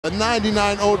A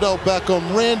 99 Odell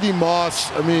Beckham, Randy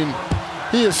Moss. I mean,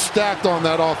 he is stacked on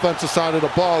that offensive side of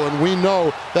the ball, and we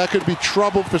know that could be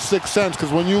trouble for 6 Cents,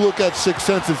 because when you look at 6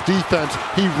 Cents' defense,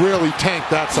 he really tanked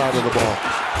that side of the ball.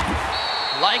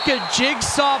 Like a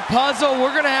jigsaw puzzle, we're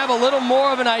going to have a little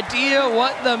more of an idea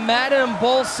what the Madden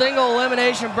Bowl single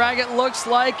elimination bracket looks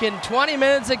like in 20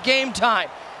 minutes of game time.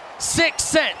 6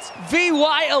 Cents,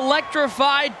 VY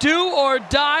Electrify, do or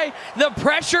die. The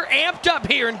pressure amped up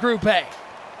here in Group A.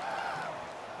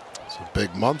 It's a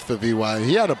big month for VY.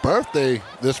 He had a birthday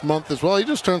this month as well. He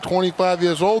just turned 25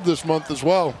 years old this month as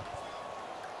well.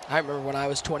 I remember when I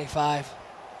was 25.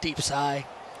 Deep sigh.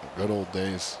 Good old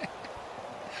days.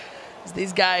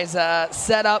 These guys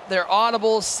set up their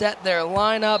audibles, set their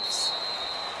lineups.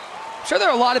 I'm sure there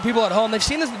are a lot of people at home. They've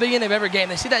seen this at the beginning of every game.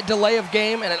 They see that delay of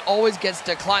game, and it always gets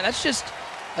declined. That's just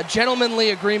a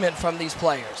gentlemanly agreement from these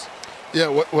players. Yeah,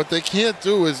 what they can't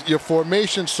do is your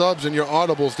formation subs and your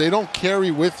audibles, they don't carry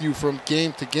with you from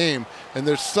game to game. And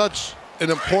there's such an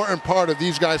important part of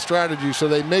these guys' strategy, so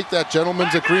they make that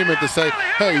gentleman's agreement to say,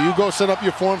 hey, you go set up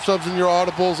your form subs and your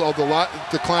audibles, I'll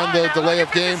decline the delay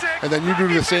of game, and then you do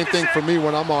the same thing for me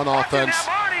when I'm on offense.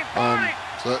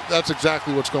 So that's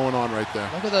exactly what's going on right there.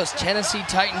 Look at those Tennessee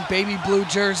Titan baby blue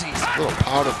jerseys. Little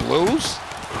powder blues.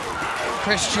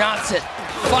 Chris Johnson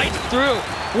fights through,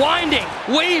 winding,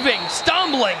 weaving,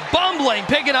 stumbling, bumbling,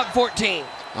 picking up 14.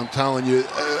 I'm telling you,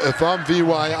 if I'm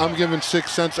VY, I'm giving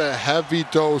 6 Cents a heavy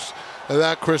dose of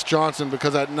that Chris Johnson,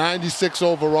 because at 96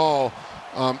 overall,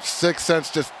 6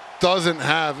 Cents just doesn't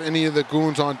have any of the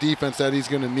goons on defense that he's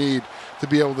going to need to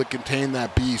be able to contain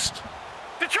that beast.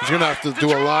 He's going to have to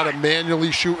do a lot of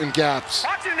manually shooting gaps.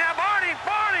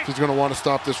 He's going to want to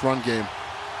stop this run game.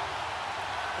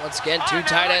 Once again, 2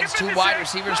 tight ends, 2 wide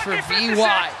receivers for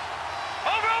VY.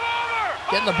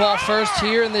 Getting the ball first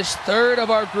here in this third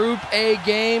of our Group A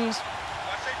games.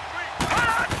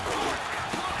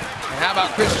 And how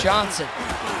about Chris Johnson?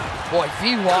 Boy,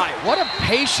 VY, what a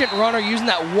patient runner using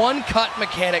that one-cut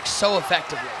mechanic so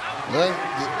effectively.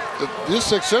 This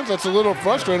 6 Cents, that's a little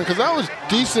frustrating, because that was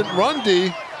decent run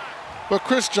D, but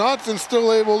Chris Johnson's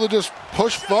still able to just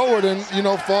push forward and, you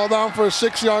know, fall down for a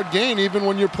 6-yard gain even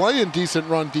when you're playing decent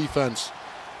run defense.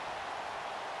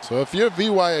 So if you're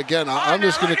VY again, I'm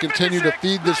just going to continue to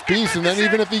feed this beast, and then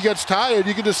even if he gets tired,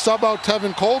 you can just sub out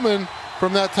Tevin Coleman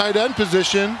from that tight end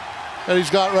position that he's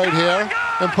got right here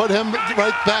and put him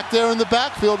right back there in the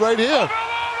backfield right here.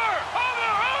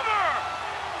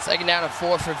 Second down and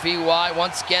 4 for VY.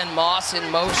 Once again, Moss in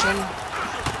motion.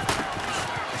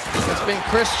 It's been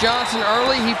Chris Johnson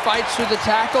early. He fights through the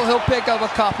tackle. He'll pick up a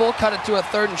couple, cut it to a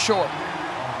 3rd and short.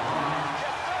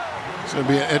 It's going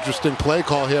to be an interesting play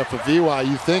call here for VY.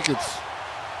 You think it's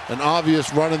an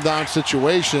obvious running down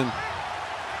situation.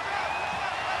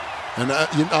 And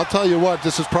I'll tell you what,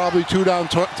 this is probably 2-down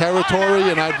territory,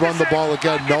 and I'd run the ball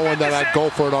again knowing that I'd go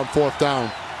for it on 4th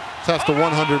down. This has to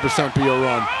 100% be a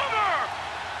run.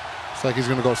 It's like he's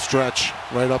going to go stretch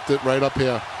right up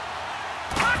here.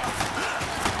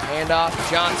 Handoff,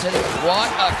 Johnson.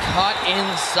 What a cut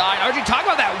inside. RG, talk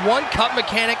about that one-cut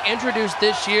mechanic introduced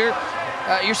this year.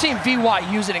 You're seeing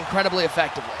VY use it incredibly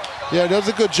effectively. Yeah, he does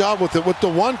a good job with it. With the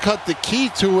one cut, the key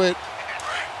to it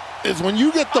is when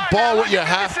you get the ball with your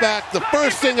halfback, the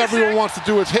first thing everyone wants to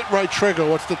do is hit right trigger,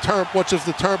 which is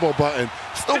the turbo button.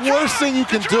 It's the worst thing you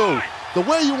can do. The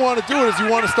way you want to do it is you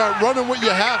want to start running with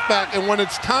your halfback, and when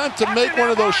it's time to make one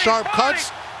of those sharp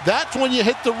cuts, that's when you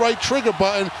hit the right trigger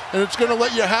button, and it's going to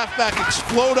let your halfback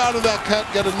explode out of that cut,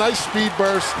 get a nice speed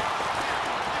burst.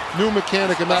 New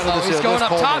mechanic, and that is he's going up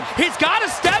top. He's got a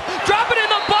step, drop it in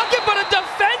the bucket, but a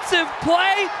defensive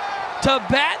play to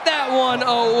bat that one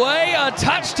away. A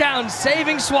touchdown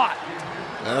saving swat.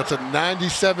 And that's a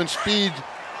 97 speed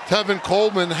Tevin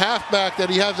Coleman halfback that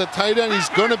he has a tight end. He's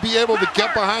going to be able to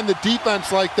get behind the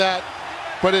defense like that,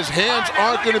 but his hands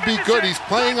aren't going to be good. He's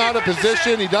playing out of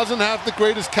position. He doesn't have the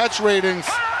greatest catch ratings,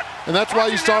 and that's why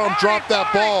you saw him drop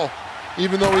that ball,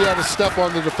 even though he had a step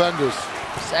on the defenders.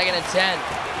 2nd and 10.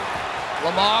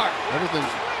 Lamar.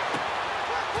 Everything's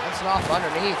bouncing off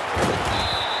underneath.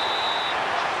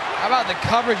 How about the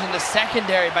coverage in the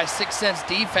secondary by 6 Cents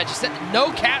defense? You said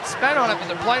no cap spent on it, but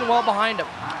they're playing well behind him.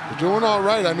 They're doing all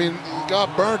right. I mean, he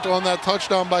got burnt on that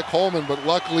touchdown by Coleman, but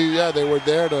luckily, yeah, they were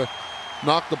there to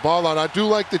knock the ball out. I do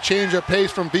like the change of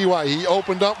pace from VY. He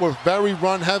opened up with very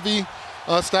run-heavy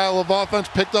style of offense,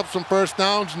 picked up some 1st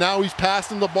downs. Now he's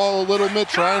passing the ball a little bit,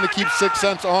 trying to keep 6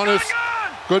 Cents honest.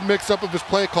 Good mix-up of his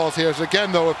play calls here. So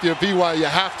again, though, if you're VY, you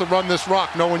have to run this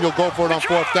rock knowing you'll go for it on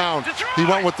 4th down. He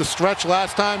went with the stretch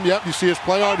last time. Yep, you see his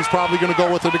play art. He's probably going to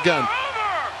go with it again.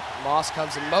 Moss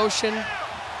comes in motion.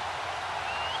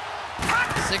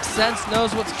 6 Cents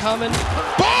knows what's coming.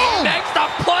 Boom! Makes the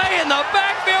play in the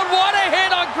backfield. What a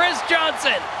hit on Chris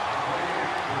Johnson.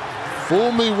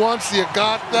 Fool me once, you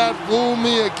got that. Fool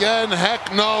me again,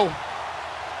 heck no.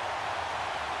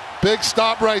 Big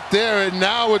stop right there, and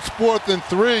now it's 4th and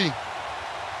 3.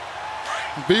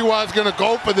 BY's gonna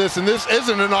go for this, and this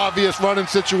isn't an obvious running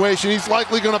situation. He's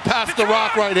likely gonna pass the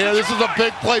rock right here. This is a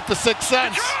big play for 6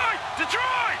 Cents.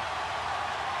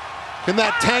 Can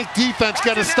that tank defense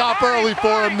get a stop early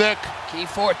for him, Nick? Key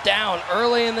 4th down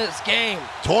early in this game.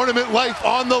 Tournament life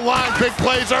on the line, big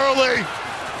plays early.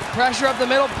 Pressure up the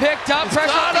middle, picked up,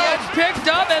 pressure up the edge, picked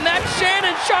up, and that's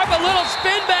Shannon Sharp, a little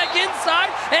spin back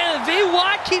inside, and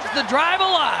VY keeps the drive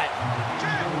alive.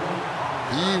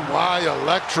 VY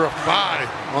Electrify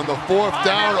on the 4th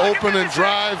down, open and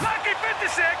drive.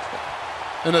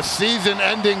 In a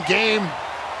season-ending game,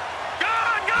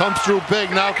 comes through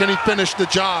big. Now can he finish the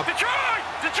job?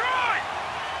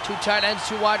 Two tight ends,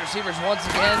 2 wide receivers once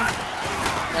again.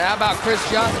 And how about Chris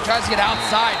Johnson? Tries to get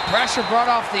outside. Pressure brought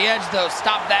off the edge, though.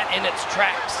 Stop that in its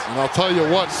tracks. And I'll tell you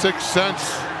what, 6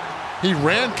 Cents, he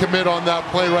ran commit on that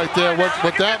play right there.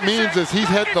 What that means is he's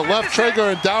hit the left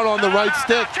trigger and down on the right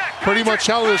stick. Pretty much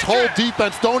how his whole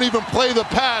defense don't even play the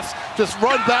pass. Just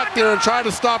run back there and try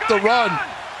to stop the run.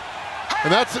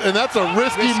 And that's a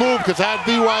risky move, because had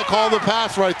VY called the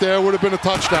pass right there, it would have been a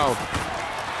touchdown.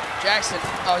 Jackson,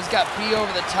 oh, he's got B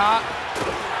over the top.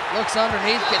 Looks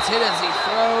underneath, gets hit as he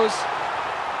throws.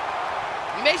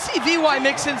 You may see VY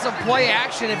mix in some play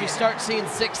action if you start seeing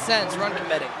 6 Cents run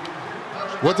committing.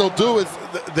 What they'll do is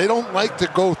they don't like to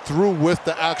go through with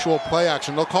the actual play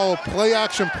action. They'll call a play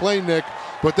action play, Nick,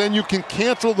 but then you can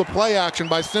cancel the play action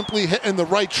by simply hitting the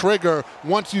right trigger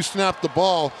once you snap the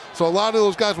ball. So a lot of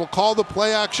those guys will call the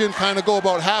play action, kind of go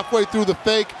about halfway through the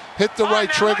fake, hit the right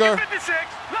trigger,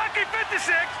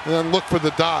 and then look for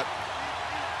the dot.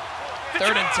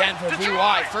 3rd and 10 for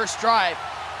VY, first drive.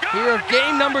 Here of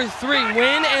game number 3,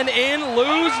 win and in,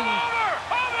 lose, and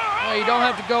well, you don't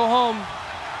have to go home.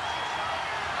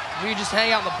 You just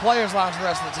hang out in the players' lounge the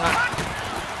rest of the time.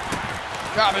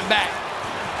 Dropping back,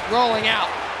 rolling out.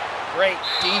 Great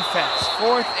defense.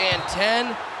 4th and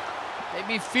 10,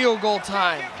 maybe field goal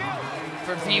time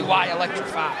for VY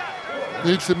Electrify.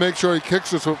 Needs to make sure he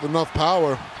kicks this with enough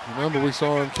power. Remember, we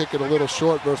saw him kick it a little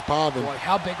short versus Pavin. Boy,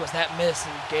 how big was that miss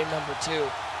in game number 2?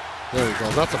 There he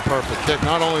goes. That's a perfect kick.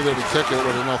 Not only did he kick it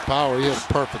with enough power, he had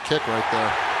a perfect kick right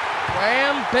there.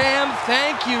 Wham, bam,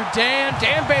 thank you, Dan.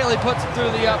 Dan Bailey puts it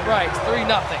through the uprights, 3-0.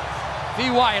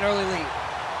 VY an early lead.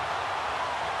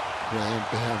 Wham,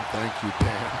 bam, thank you,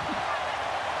 Dan.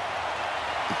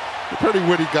 You're a pretty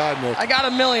witty guy, Nick. I got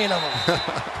 1 million of them.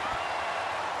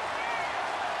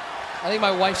 I think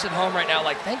my wife's at home right now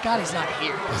like, thank God he's not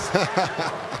here.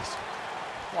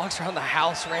 Walks around the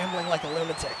house rambling like a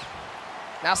lunatic.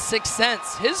 Now 6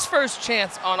 Cents, his first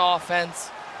chance on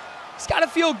offense. He's got to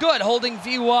feel good holding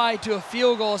VY to a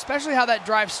field goal, especially how that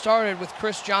drive started with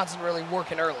Chris Johnson really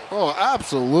working early. Oh,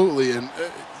 absolutely. And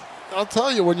I'll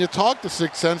tell you, when you talk to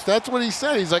 6 Cents, that's what he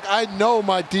said. He's like, I know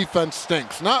my defense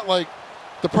stinks. Not like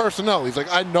the personnel. He's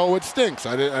like, I know it stinks.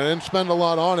 I didn't spend a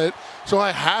lot on it. So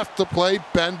I have to play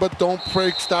bend but don't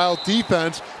break style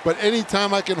defense. But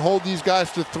anytime I can hold these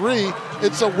guys to 3,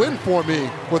 it's a win for me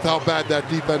with how bad that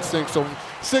defense stinks. So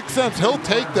 6 Cents, he'll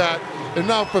take that. And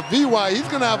now for VY, he's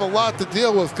going to have a lot to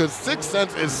deal with, because 6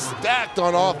 Cents is stacked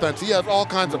on offense. He has all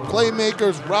kinds of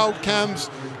playmakers, route chems,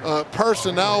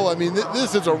 personnel. I mean,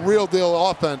 this is a real deal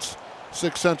offense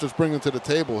 6 Cents is bringing to the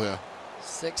table here.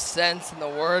 6 Cents, in the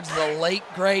words of the late,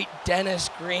 great Dennis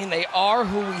Green, they are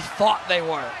who we thought they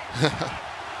were.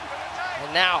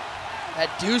 And now, that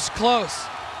deuce close.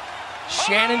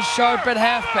 Shannon Sharp at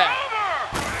halfback.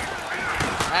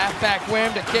 Halfback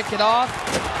wham to kick it off.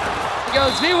 He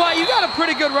goes, VY, you got a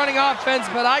pretty good running offense,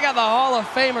 but I got the Hall of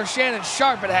Famer Shannon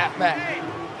Sharp at halfback.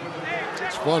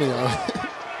 It's funny,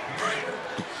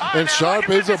 and Sharp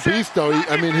is a beast, though.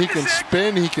 I mean, he can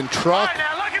spin, he can truck.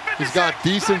 He's got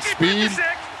decent speed.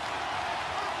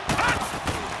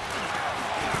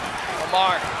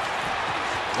 Lamar.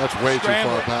 That's way too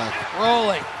far back.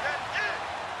 Rolling.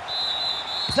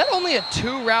 Is that only a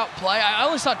 2-route play? I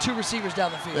only saw 2 receivers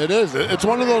down the field. It is. It's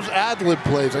one of those ad-lib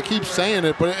plays. I keep saying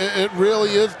it, but it really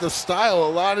is the style a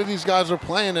lot of these guys are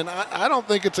playing, and I don't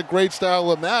think it's a great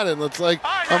style of Madden. It's like,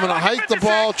 I'm going to hike the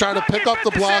ball, try to pick up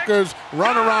the blockers,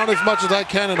 run around as much as I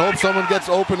can, and hope someone gets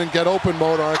open and get open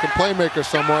mode, or I can playmaker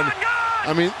someone.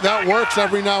 I mean, that works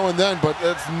every now and then, but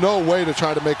it's no way to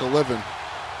try to make a living.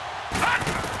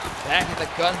 Back at the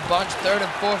gun bunch, 3rd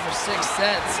and 4 for 6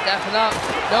 Cents. Stepping up,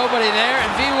 nobody there,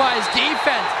 and VY's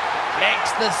defense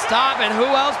makes the stop, and who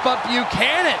else but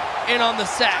Buchanan in on the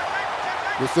sack.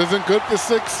 This isn't good for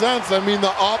 6 cents. I mean,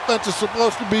 the offense is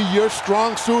supposed to be your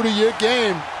strong suit of your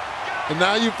game. And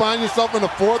now you find yourself in a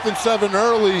 4th and 7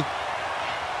 early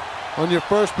on your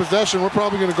first possession. We're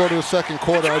probably going to go to the second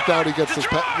quarter. I doubt he gets this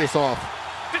off.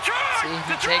 See if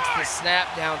he takes the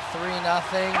snap, down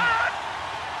 3-0.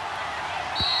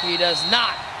 He does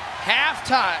not.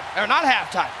 Halftime, or not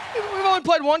halftime. We've only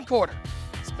played 1 quarter.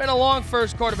 It's been a long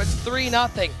first quarter, but it's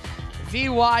 3-0.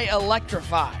 VY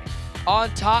Electrify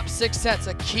on top, 6 cents.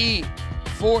 A key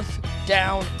 4th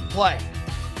down play.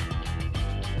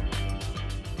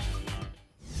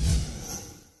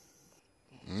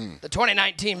 The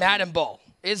 2019 Madden Bowl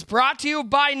is brought to you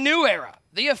by New Era,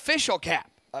 the official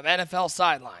cap of NFL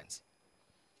sidelines.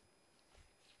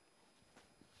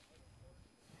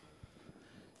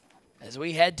 As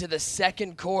we head to the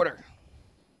second quarter,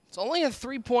 it's only a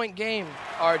 3-point game,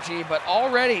 RG, but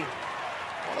already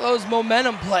one of those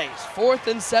momentum plays. 4th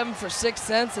and 7 for 6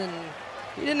 cents, and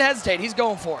he didn't hesitate. He's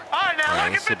going for it.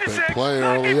 That's a big play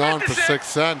early on for 6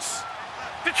 cents.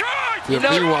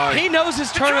 He knows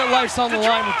his tournament life's on the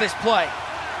line with this play.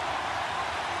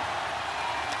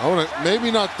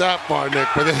 Maybe not that far, Nick,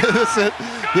 but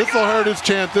this will hurt his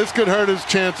chance. This could hurt his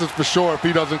chances for sure if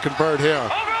he doesn't convert here.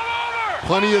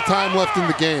 Plenty of time left in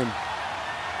the game.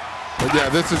 But yeah,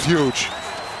 this is huge.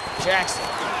 Jackson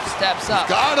steps up.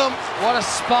 Got him. What a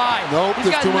spy. Nope, He's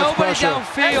got too much nobody pressure.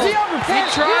 downfield. He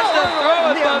tries to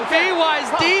throw it, but VY's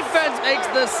defense makes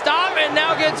the stop and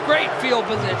now gets great field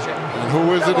position. And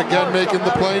who is it again making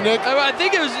the play, Nick? I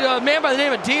think it was a man by the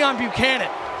name of Deion Buchanan.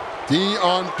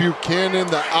 Deion Buchanan,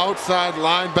 the outside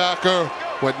linebacker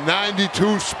with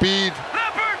 92 speed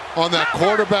on that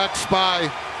quarterback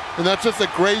spy. And that's just a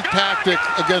great tactic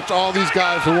against all these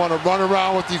guys who want to run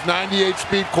around with these 98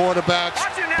 speed quarterbacks,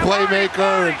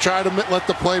 playmaker, and try to let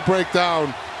the play break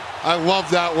down. I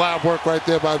love that lab work right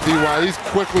there by VY. He's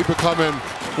quickly becoming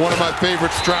one of my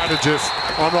favorite strategists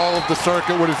on all of the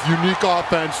circuit with his unique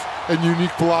offense and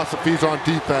unique philosophies on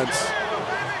defense.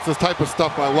 It's the type of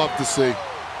stuff I love to see.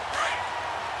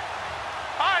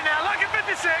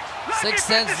 6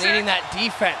 cents needing that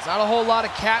defense. Not a whole lot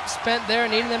of cap spent there,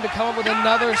 needing them to come up with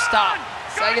another stop.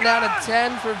 2nd down and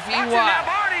 10 for VY.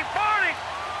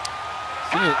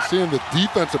 Seeing the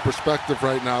defensive perspective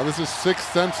right now. This is 6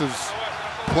 cents'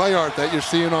 play art that you're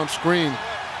seeing on screen.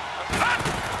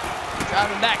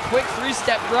 Driving back, quick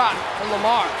 3-step drop from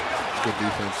Lamar. Good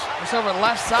defense. It's over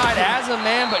left side as a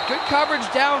man, but good coverage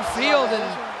downfield and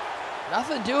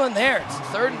nothing doing there. It's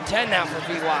 3rd and 10 now for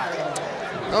VY.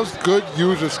 That was good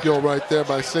user skill right there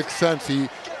by 6 cents. He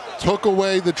took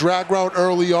away the drag route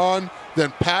early on,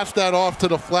 then passed that off to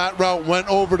the flat route, went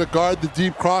over to guard the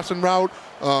deep crossing route.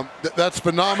 That's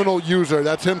phenomenal user.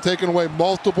 That's him taking away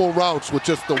multiple routes with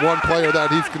just the one player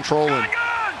that he's controlling.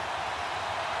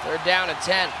 3rd down and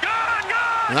 10.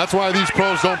 And that's why these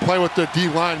pros don't play with their D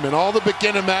linemen. All the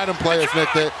beginner Madden players,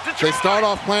 Nick, they start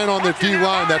off playing on their D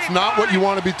line. That's not what you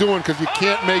want to be doing because you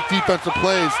can't make defensive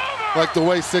plays like the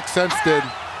way 6 cents did,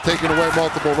 taking away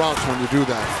multiple routes when you do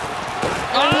that.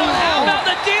 Now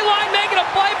the D-line making a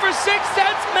play for 6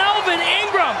 cents. Melvin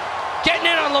Ingram getting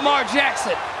in on Lamar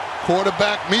Jackson.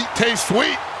 Quarterback meat tastes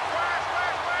sweet.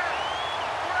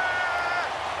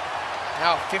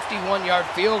 Now 51-yard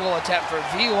field goal attempt for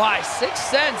VY. 6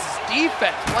 cents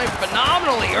defense playing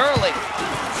phenomenally early.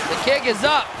 The kick is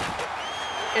up.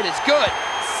 It is good.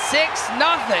 6-0.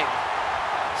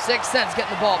 6 cents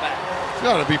getting the ball back. It's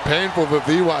got to be painful for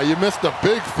VY. You missed a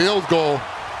big field goal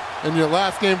in your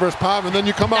last game versus Pop, and then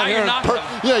you come out here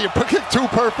and you kick 2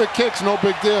 perfect kicks, no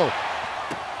big deal.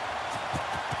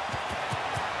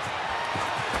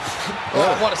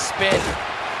 Oh, what a spin.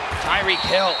 Tyreek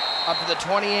Hill up to the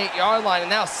 28-yard line, and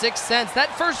now 6 cents.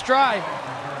 That first drive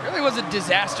really was a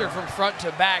disaster from front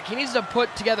to back. He needs to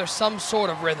put together some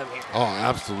sort of rhythm here. Oh,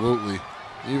 absolutely.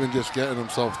 Even just getting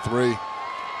himself 3.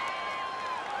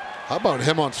 How about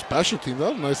him on special teams?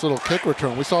 That was a nice little kick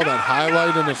return. We saw that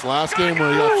highlight in this last game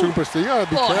where he got super speed. You gotta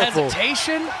be careful.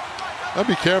 Hesitation. Gotta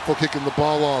be careful kicking the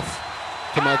ball off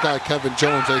to my guy Kevin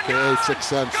Jones, aka 6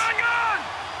 cents.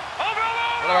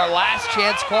 One of our last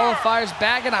chance qualifiers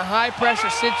back in a high pressure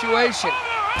situation.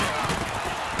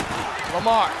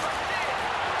 Lamar.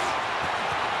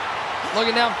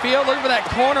 Looking downfield, looking for that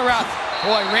corner route.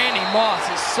 Boy, Randy Moss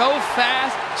is so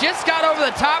fast. Just got over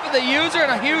the top of the user and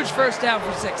a huge first down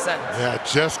for 6 cents. Yeah,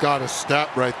 just got a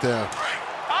step right there.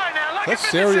 That's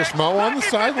Serious Mo on the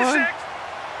sideline?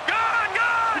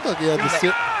 Looked like he had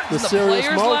the Serious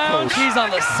Mo coach. He's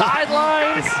on the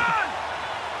sidelines.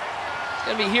 He's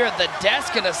going to be here at the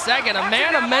desk in a second. A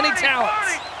man of many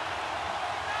talents.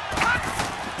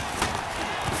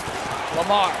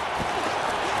 Lamar.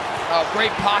 Oh,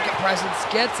 great pocket presence.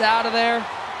 Gets out of there.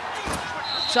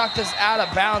 Chucked this out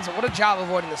of bounds. What a job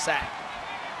avoiding the sack.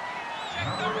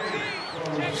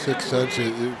 6 cents,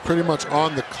 pretty much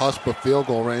on the cusp of field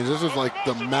goal range. This is like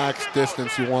the max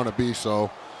distance you want to be,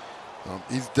 so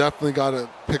he's definitely got to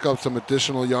pick up some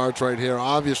additional yards right here.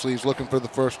 Obviously, he's looking for the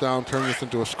first down, turn this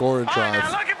into a scoring drive.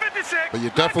 But you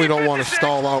definitely don't want to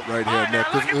stall out right here, Nick.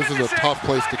 This is a tough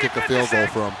place to kick a field goal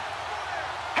from.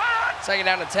 Second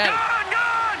down to 10.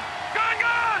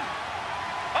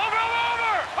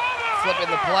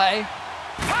 Flipping the play.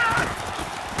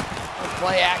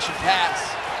 Play action pass.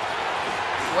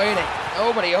 Waiting.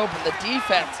 Nobody open. The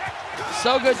defense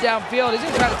so good downfield. He's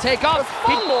going to try to take off.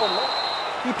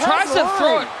 He tries to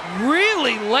throw it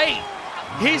really late.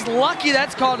 He's lucky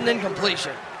that's called an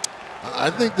incompletion. I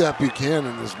think that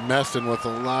Buchanan is messing with a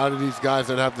lot of these guys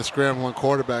that have the scrambling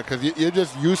quarterback, because you're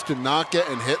just used to not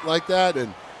getting hit like that.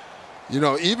 And, you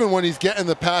know, even when he's getting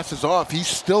the passes off, he's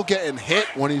still getting hit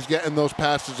when he's getting those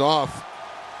passes off.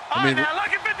 I mean,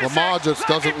 Lamar just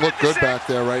doesn't look good back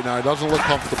there right now. He doesn't look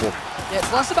comfortable. Yeah,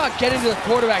 it's less about getting to the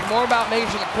quarterback, more about making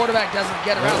sure the quarterback doesn't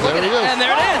get around. Look at it, and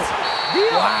there it is.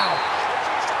 Wow.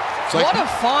 What a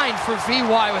find for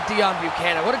VY with Deion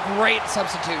Buchanan. What a great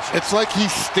substitution. It's like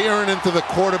he's staring into the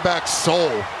quarterback's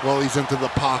soul while he's into the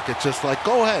pocket. Just like,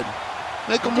 go ahead.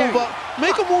 Make him move up.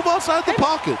 Make him move outside the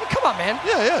pocket. Come on, man.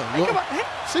 Yeah. Come on.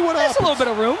 See what happens. There's a little bit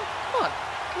of room.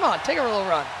 Come on. Take a little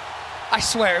run. I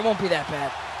swear, it won't be that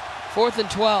bad. 4th and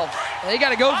 12. They got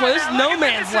to go for it. This is no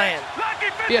man's land.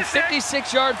 Be a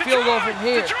 56-yard field goal from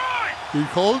here.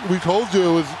 We told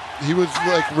you he was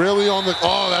like really on the.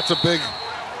 Oh, that's a big.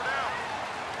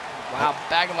 Wow,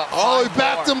 back him up. Oh, he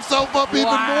backed himself up even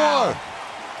more.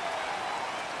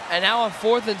 And now on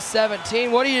 4th and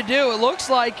 17, what do? It looks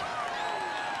like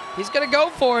he's going to go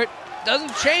for it.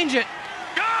 Doesn't change it.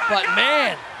 But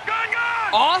man,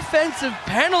 offensive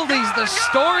penalties, the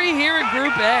story here in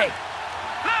Group A.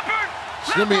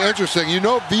 It's going to be interesting. You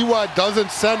know, VY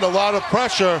doesn't send a lot of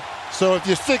pressure, so if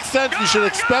you're 6 cents, you should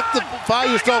expect to buy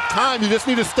yourself time. You just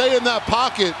need to stay in that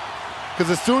pocket,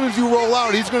 because as soon as you roll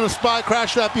out, he's going to spy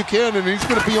crash that Buchanan, and he's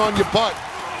going to be on your butt.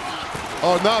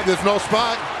 Oh, no, there's no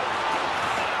spot.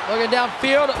 Looking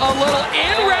downfield, a little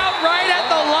in route right at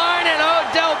the line, and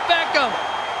Odell Beckham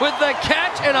with the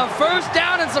catch and a first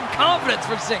down and some confidence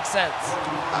for 6 cents.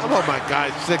 Oh, my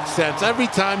God, 6 cents. Every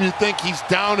time you think he's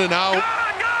down and out,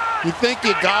 you think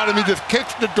you got him, he just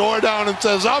kicks the door down and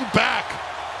says, I'm back.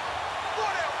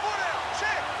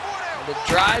 The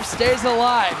drive stays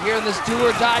alive here in this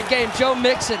do-or-die game. Joe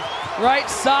Mixon, right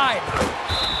side.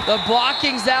 The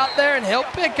blocking's out there, and he'll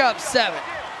pick up 7.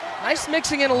 Nice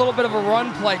mixing in a little bit of a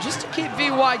run play just to keep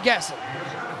VY guessing.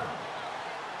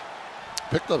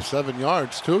 Picked up 7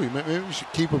 yards, too. Maybe we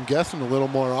should keep him guessing a little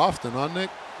more often, huh, Nick?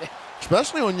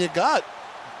 Especially when you got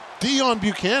Deion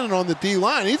Buchanan on the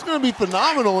D-line. He's going to be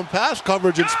phenomenal in pass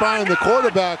coverage, inspiring the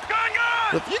quarterback.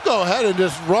 But if you go ahead and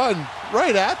just run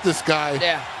right at this guy,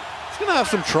 he's going to have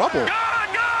some trouble.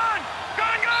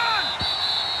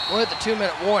 We'll hit the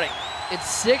 2-minute warning.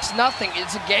 It's 6-0.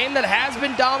 It's a game that has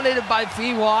been dominated by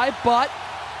VY, but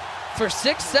for 6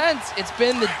 cents, it's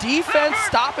been the defense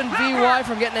stopping VY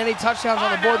from getting any touchdowns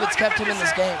on the board that's kept him in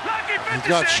this game. He's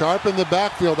got Sharp in the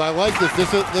backfield. I like this.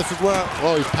 This is where,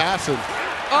 he's passing.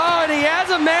 Oh, and he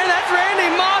has a man. That's Randy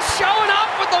Moss showing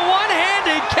up with the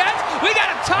one-handed catch. We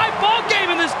got a tie ball game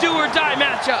in this do-or-die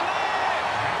matchup.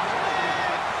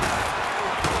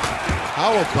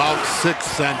 How about 6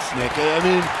 cents, Nick? I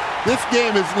mean, this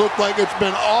game has looked like it's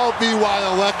been all VY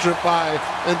Electrify.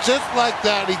 And just like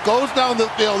that, he goes down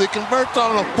the field. He converts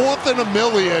on a 4th and a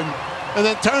million, and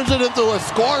then turns it into a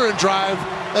scoring drive.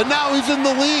 And now he's in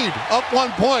the lead, up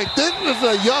 1 point. This is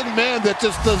a young man that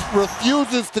just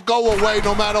refuses to go away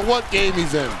no matter what game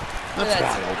he's in. That's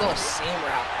a little seam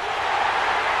route.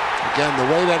 Again,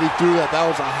 the way that he threw that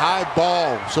was a high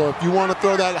ball. So if you want to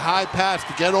throw that high pass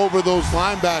to get over those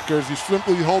linebackers, you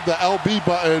simply hold the LB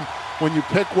button when you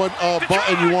pick what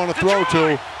button you want to throw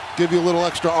to, give you a little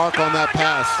extra arc on that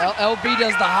pass. LB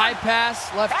does the high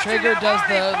pass, left trigger does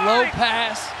the low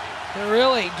pass. To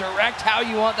really direct how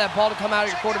you want that ball to come out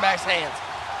of your quarterback's hands.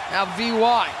 Now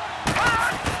VY.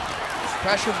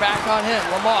 Pressure back on him.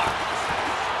 Lamar.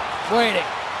 Waiting.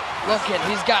 Looking.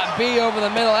 He's got B over the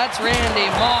middle. That's Randy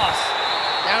Moss.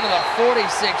 Down to the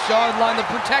 46-yard line. The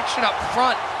protection up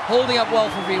front holding up well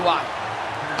for VY.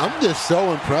 I'm just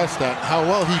so impressed at how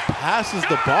well he passes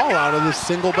the ball out of this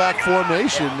single back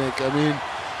formation, Nick. I mean,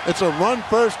 it's a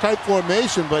run-first type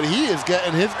formation, but he is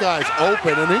getting his guys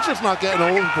open, and he's just not getting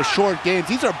open for short gains.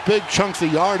 These are big chunks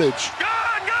of yardage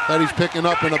that he's picking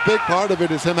up, and a big part of it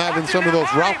is him having some of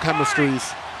those route chemistries.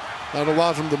 That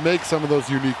allows him to make some of those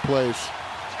unique plays.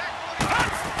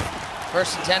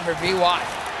 1st and 10 for VY.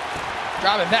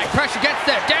 Driving back, pressure gets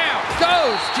there, down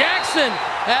goes Jackson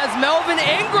as Melvin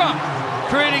Ingram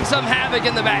creating some havoc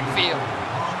in the backfield.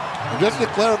 And just to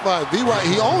clarify, VY,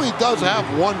 he only does have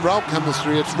one route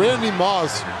chemistry. It's Randy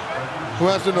Moss who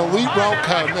has an elite route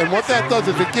chem, and what that does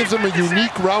is it gives him a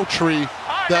unique route tree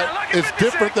that is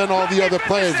different than all the other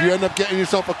players. You end up getting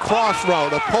yourself a cross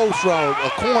route, a post route, a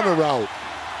corner route.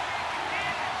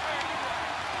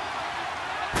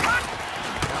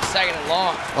 2nd and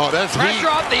long. Oh, that's pressure heat.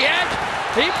 off the edge.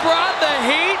 He brought the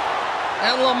heat,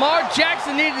 and Lamar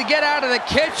Jackson needed to get out of the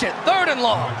kitchen. 3rd and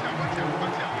long.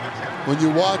 When you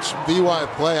watch VY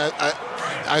play,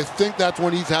 I think that's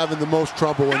when he's having the most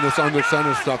trouble in this under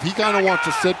center stuff. He kind of wants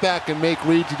to sit back and make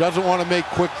reads. He doesn't want to make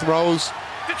quick throws.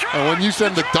 And when you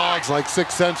send the dogs like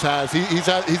 6 Cents has,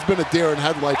 he's been a deer in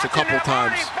headlights a couple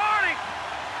times.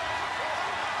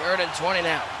 3rd and 20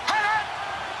 now.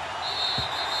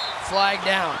 Flag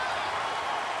down.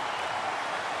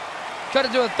 Tried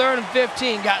to do a 3rd and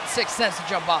 15, got 6 Cents to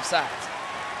jump off sides.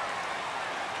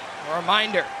 A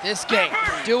reminder, this game,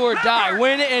 do or die.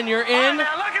 Win it and you're in.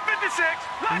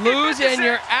 Lose and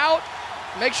you're out.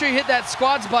 Make sure you hit that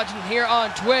squads button here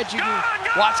on Twitch. You can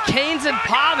watch Canes and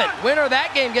Pavin. Winner of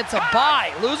that game gets a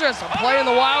bye. Loser has to play in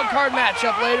the wild card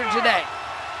matchup later today.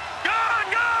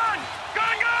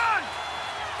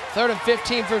 3rd and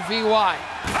 15 for VY.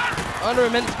 Under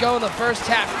a minute to go in the 1st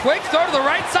half. Quick throw to the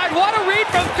right side. What a read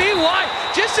from VY.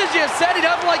 Just as you said, he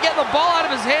doesn't like getting the ball out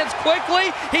of his hands quickly.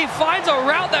 He finds a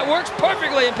route that works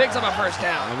perfectly and picks up a 1st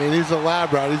down. I mean, he's a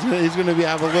lab rat. He's going to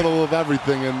have a little of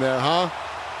everything in there, huh?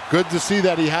 Good to see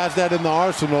that he has that in the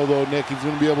arsenal, though, Nick. He's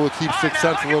going to be able to keep 6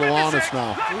 Cents a little honest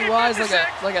now. VY's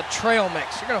like a trail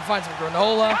mix. You're going to find some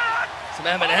granola, some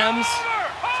M&Ms,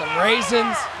 some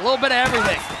raisins, a little bit of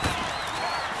everything.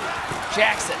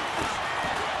 Jackson.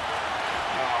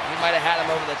 He might have had him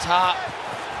over the top.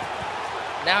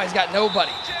 Now he's got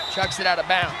nobody. Chucks it out of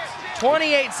bounds.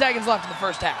 28 seconds left in the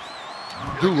 1st half.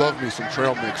 I do love me some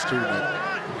trail mix, too, Nick.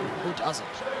 Who doesn't?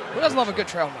 Who doesn't love a good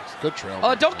trail mix? Good trail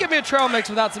mix. Don't give me a trail mix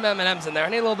without some M&Ms in there. I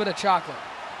need a little bit of chocolate.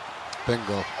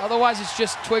 Bingo. Otherwise, it's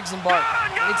just twigs and bark. I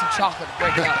need some chocolate to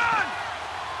break it up.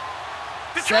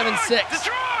 7-6.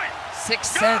 6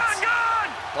 Cents.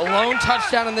 The lone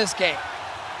touchdown in this game.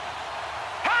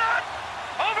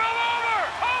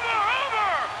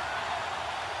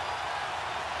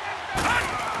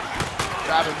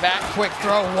 Driving back, quick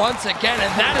throw once again,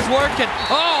 and that is working.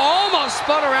 Oh, almost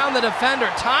spun around the defender.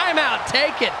 Timeout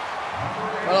taken.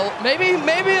 Well, maybe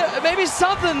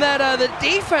something that the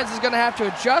defense is going to have to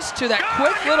adjust to. That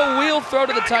quick little wheel throw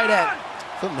to the tight end.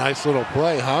 It's a nice little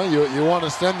play, huh? You want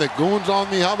to send the goons on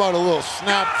me? How about a little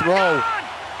snap throw?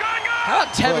 How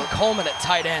about Tevin Coleman at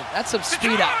tight end? That's some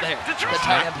speed out there, the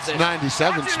tight end position.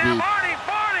 97 speed.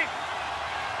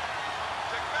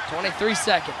 23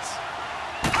 seconds.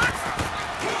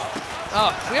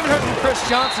 Oh, we haven't heard from Chris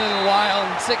Johnson in a while,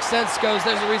 and 6 Cents goes,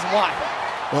 there's a reason why.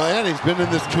 Well, and he's been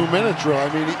in this 2-minute drill. I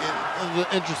mean,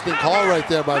 it's an interesting call right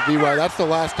there by VY. That's the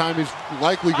last time he's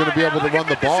likely going to be able to run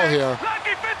the ball here.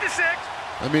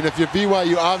 I mean, if you're VY,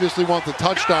 you obviously want the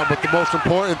touchdown, but the most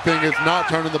important thing is not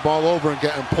turning the ball over and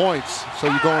getting points.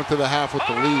 So you go into the half with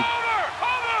the lead.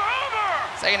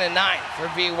 2nd and 9 for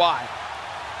VY.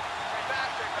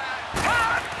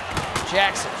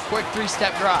 Jackson, quick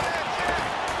 3-step drop.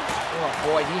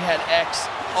 Oh boy, he had X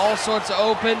all sorts of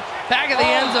open. Back of the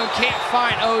end zone, can't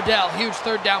find Odell. Huge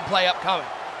 3rd down play upcoming.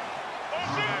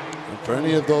 And for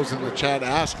any of those in the chat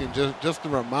asking, just a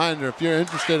reminder, if you're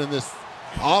interested in this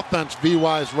offense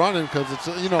VY is running, because it's,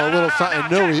 you know, a little something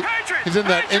new. He's in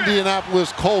that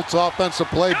Indianapolis Colts offensive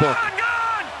playbook.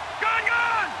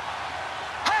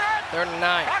 3rd and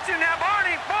 9. Watch him now,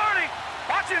 Barney.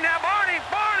 Watch him now, Barney.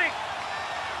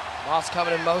 Moss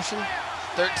coming in motion.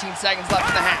 13 seconds left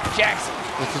in the half. Jackson.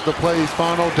 This is the play he's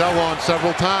found Odell on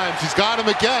several times. He's got him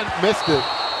again. Missed it.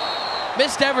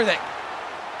 Missed everything.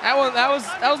 That was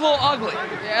a little ugly.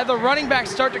 Yeah, the running back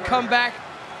start to come back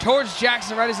towards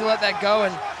Jackson right as he let that go.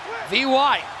 And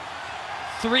VY,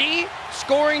 3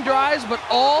 scoring drives, but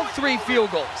all 3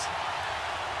 field goals.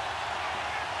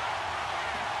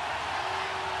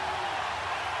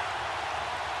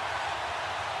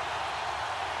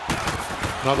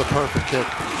 Another perfect kick.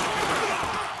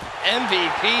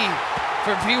 MVP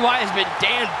for VY has been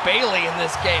Dan Bailey in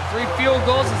this game. 3 field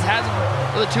goals, has him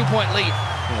with a 2-point lead.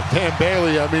 Yeah, Dan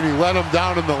Bailey, I mean, he let him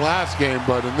down in the last game,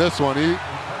 but in this one,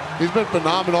 he's been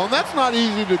phenomenal. And that's not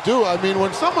easy to do. I mean,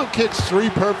 when someone kicks 3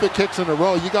 perfect kicks in a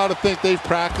row, you got to think they've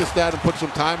practiced that and put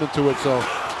some time into it. So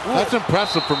that's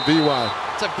impressive from VY.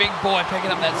 It's a big boy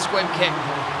picking up that squib kick.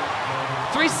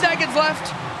 3 seconds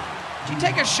left. Do you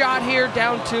take a shot here,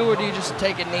 down 2, or do you just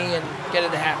take a knee and get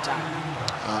into halftime?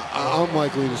 I'm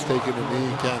likely just taking a knee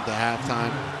and get into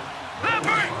halftime.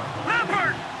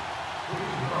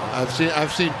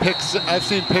 I've seen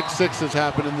pick sixes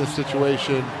happen in this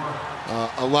situation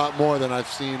a lot more than I've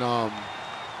seen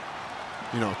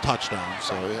touchdowns.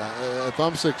 So yeah, if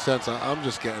I'm 6 cents, I'm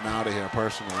just getting out of here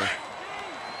personally.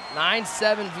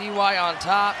 9-7 VY on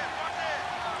top.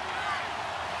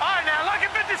 All right, now, lucky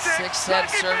 56. 6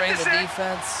 cents surveying the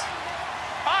defense.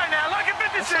 All right, now, lucky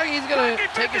 56. Looks like he's going to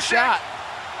take a shot.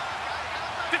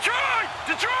 Detroit!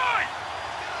 Detroit!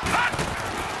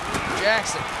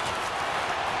 Jackson.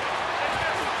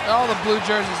 All the blue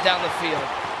jerseys down the field.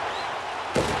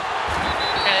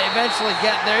 And they eventually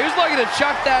get there. He was looking to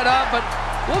chuck that up, but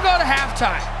we'll go to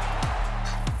halftime.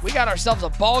 We got ourselves a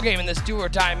ball game in this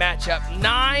do-or-die matchup.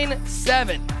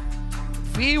 9-7.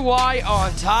 VY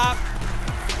on top.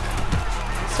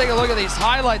 Let's take a look at these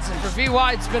highlights. And for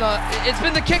VY, it's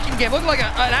been the kicking game. Looking like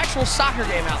an actual soccer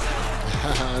game out there.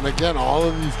 And again, all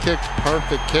of these kicks,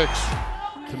 perfect kicks.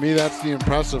 To me, that's the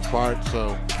impressive part.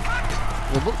 So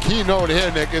the key note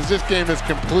here, Nick, is this game is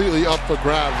completely up for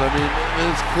grabs. I mean,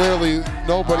 there's clearly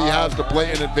nobody has the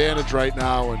blatant advantage right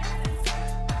now.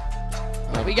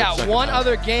 And we got one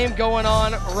other game going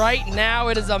on right now.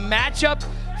 It is a matchup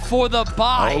for the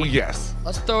bye. Oh, yes.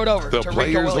 Let's throw it over the to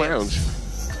Players Williams.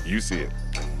 Lounge. You see it.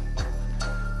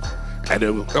 And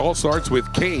it all starts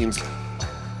with Canes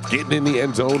getting in the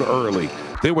end zone early.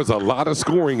 There was a lot of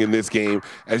scoring in this game.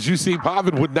 As you see,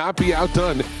 Pavin would not be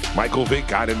outdone. Michael Vick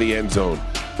got in the end zone.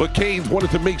 But Canes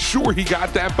wanted to make sure he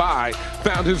got that bye,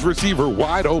 found his receiver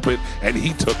wide open, and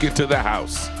he took it to the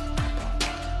house.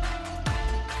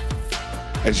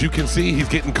 As you can see, he's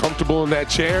getting comfortable in that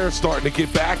chair, starting to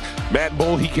get back. Madden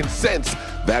Bowl, he can sense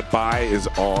that bye is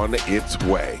on its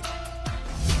way.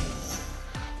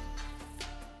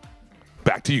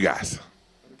 Back to you guys.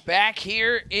 Back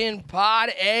here in Pod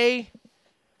A,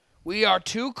 we are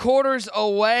 2 quarters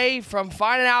away from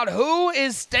finding out who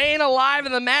is staying alive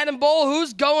in the Madden Bowl,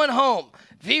 who's going home.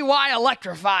 VY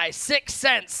Electrify, 6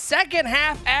 cents. Second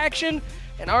half action,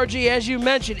 and RG, as you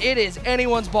mentioned, it is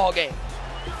anyone's ball game.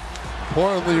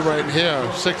 Importantly right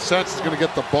here, 6 cents is going to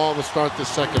get the ball to start the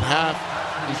second half.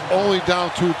 He's only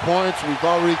down 2 points. We've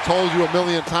already told you a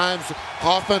million times,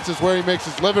 offense is where he makes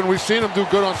his living. We've seen him do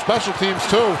good on special teams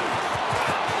too.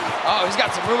 Oh, he's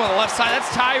got some room on the left side. That's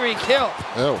Tyreek Hill.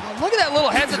 Oh, look at that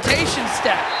little hesitation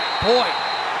step. Boy,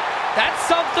 that's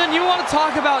something you want to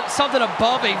talk about, something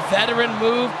above a veteran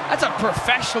move. That's a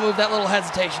professional move, that little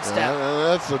hesitation step.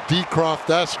 That's a D.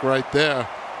 Croft-esque right there.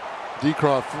 D.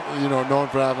 Croft, known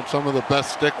for having some of the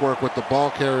best stick work with the ball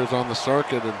carriers on the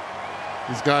circuit, and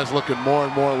these guys looking more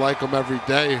and more like him every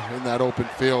day in that open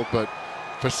field. But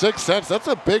for 6 cents, that's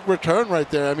a big return right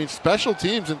there. I mean, special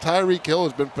teams and Tyreek Hill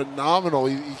has been phenomenal.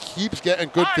 He keeps getting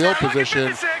good field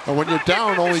position. And when you're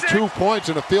down only 2 points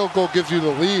and a field goal gives you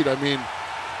the lead, I mean,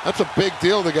 that's a big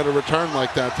deal to get a return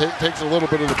like that. Takes a little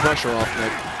bit of the pressure off,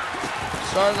 Nick.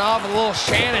 Starting off with a little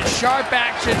Shannon Sharp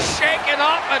action, shaking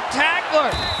off a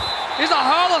tackler. He's a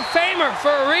Hall of Famer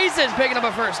for a reason, picking up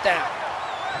a first down.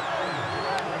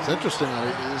 It's interesting.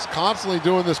 He's constantly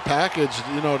doing this package,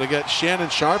 to get Shannon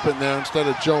Sharp in there instead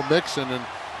of Joe Mixon. And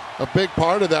a big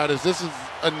part of that is this is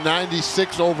a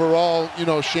 96 overall,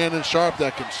 Shannon Sharp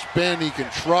that can spin, he can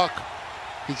truck.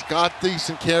 He's got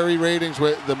decent carry ratings.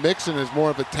 Where the Mixon is more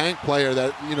of a tank player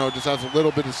that, just has a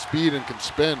little bit of speed and can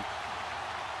spin.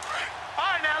 All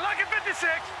right, now, lucky 56.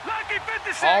 Lucky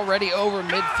 56. Already over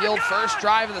midfield, first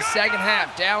drive of the second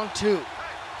half, down 2.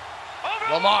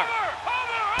 Lamar.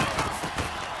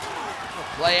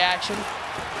 Play action.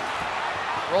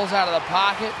 Rolls out of the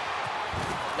pocket.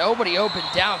 Nobody open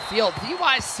downfield.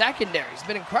 VY's secondary has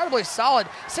been incredibly solid.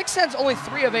 6 cents, only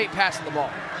 3 of 8 passing the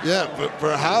ball. Yeah, but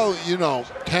for how,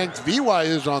 tanked VY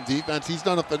is on defense, he's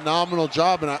done a phenomenal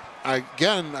job. And I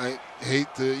hate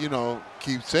to,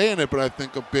 keep saying it, but I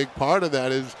think a big part of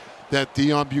that is that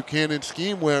Deion Buchanan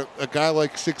scheme where a guy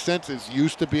like 6 cents is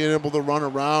used to being able to run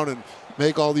around and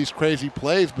make all these crazy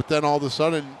plays, but then all of a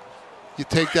sudden you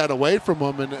take that away from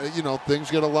him and, things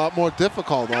get a lot more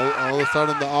difficult. All of a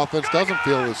sudden the offense doesn't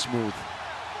feel as smooth.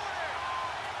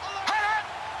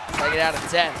 Take it out of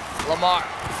 10. Lamar.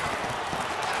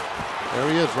 There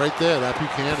he is right there, that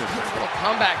Buchanan. Little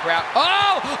comeback route.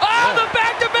 The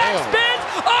back-to-back spins.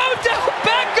 Odell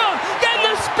Beckham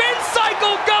getting the spin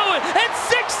cycle going. And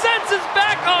 6 cents is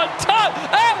back on top.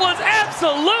 That was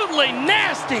absolutely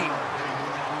nasty.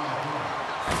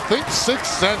 I think 6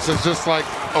 cents has just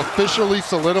officially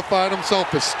solidified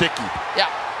himself as sticky. Yeah.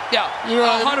 Yeah, you know,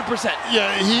 100%.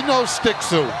 Yeah, he knows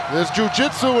stick-su. There's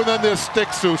jiu-jitsu and then there's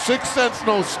stick-su. 6th Sense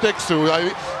knows stick-su.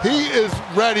 He is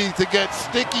ready to get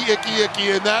sticky,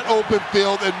 icky in that open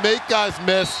field and make guys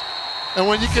miss. And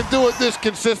when you can do it this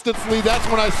consistently, that's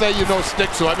when I say you know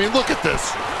stick-su. I mean, look at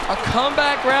this. A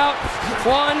comeback route,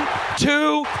 1,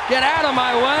 2, get out of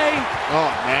my way.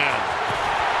 Oh, man.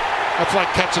 That's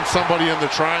like catching somebody in the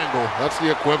triangle. That's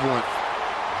the equivalent.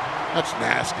 That's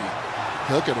nasty.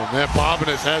 Look at him, man, bobbing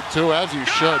his head too, as you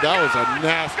should. That was a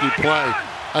nasty play.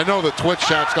 I know the Twitch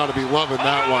chat's got to be loving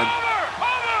that one.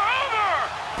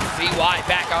 VY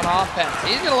back on offense.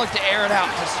 He's going to look to air it out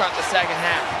to start the second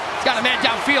half. He's got a man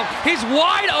downfield. He's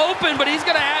wide open, but he's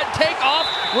going to take off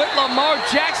with Lamar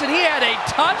Jackson. He had a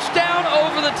touchdown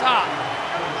over the top.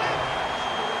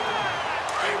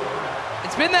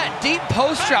 It's been that deep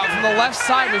post route from the left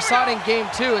side we saw it in game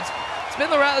 2. It's been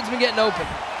the route that's been getting open.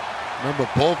 Remember,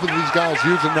 both of these guys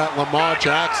using that Lamar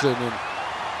Jackson, and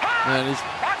man, he's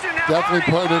definitely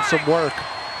putting in some work.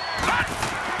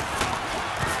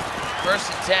 1st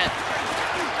and 10,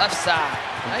 left side.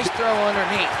 Nice throw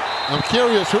underneath. I'm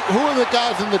curious, who are the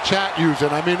guys in the chat using?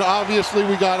 I mean, obviously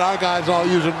we got our guys all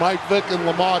using Mike Vick and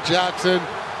Lamar Jackson.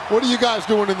 What are you guys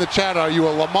doing in the chat? Are you a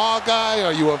Lamar guy?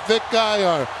 Are you a Vick guy?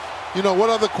 Or, you know,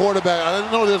 what other quarterback?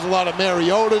 I know there's a lot of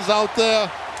Mariotas out there.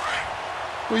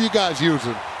 Who are you guys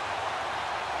using?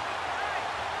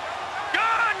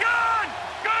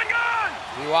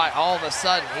 VY, all of a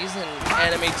sudden, he's in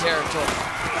enemy territory.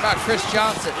 How about Chris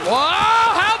Johnson? Whoa!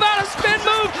 How about a spin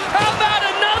move? How about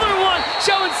another one?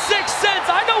 Showing 6th Sense.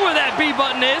 I know where that B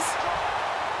button is.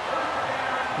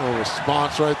 A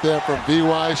response right there from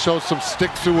VY. Shows some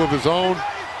stick-su of his own.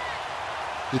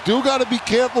 You do got to be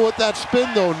careful with that spin,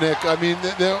 though, Nick. I mean,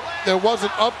 there was an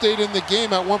update in the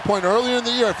game at one point earlier in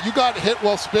the year. If you got hit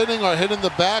while spinning or hit in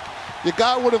the back, your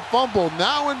guy would have fumbled.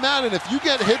 Now in Madden, if you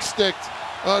get hit-sticked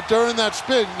during that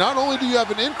spin, not only do you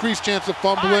have an increased chance of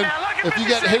fumbling, if you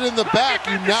get hit in the back,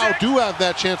 you now do have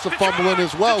that chance of fumbling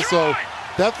as well. So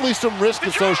definitely some risk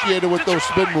associated with those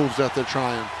spin moves that they're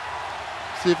trying.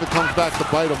 See if it comes back to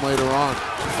bite them later on.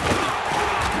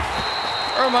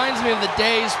 It reminds me of the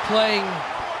days playing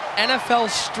NFL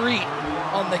Street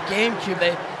on the GameCube.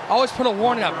 They always put a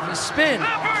warning up. If you spin,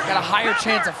 you got a higher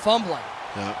chance of fumbling.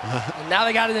 Yeah. And now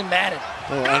they got it in Madden.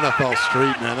 Oh, NFL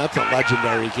Street, man. That's a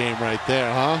legendary game right there,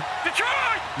 huh?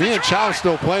 Me and Chow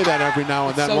still play that every now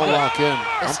and then. So we'll good. lock in.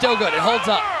 It's still good. It holds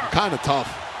up. Kind of tough.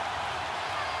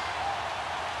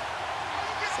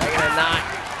 2nd and 9.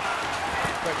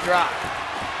 Quick drop.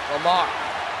 Lamar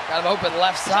got him open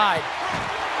left side.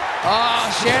 Oh,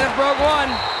 Shannon broke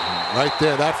one. Right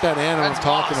there. That's that animal I'm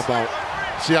talking about.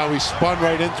 See how he spun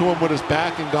right into him with his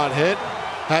back and got hit?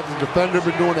 Had the defender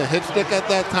been doing a hit stick at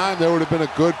that time, there would have been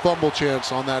a good fumble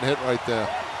chance on that hit right there.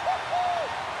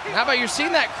 How about you're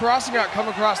seeing that crossing route come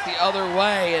across the other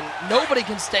way, and nobody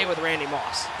can stay with Randy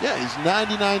Moss. Yeah, he's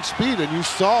 99 speed, and you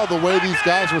saw the way these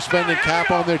guys were spending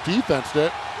cap on their defense.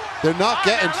 They're not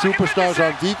getting superstars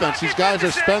on defense. These guys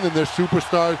are spending their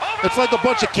superstars. It's like a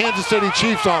bunch of Kansas City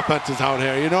Chiefs offenses out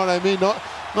here, you know what I mean?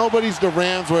 Nobody's the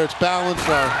Rams where it's balanced.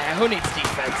 Yeah, who needs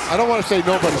defense? I don't want to say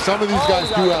nobody. Some of these guys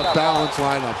do have balanced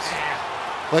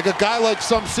lineups. Like a guy like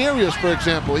Some Serious, for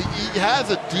example. He has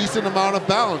a decent amount of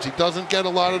balance. He doesn't get a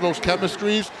lot of those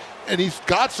chemistries, and he's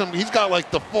got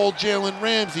like the full Jalen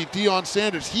Ramsey, Deion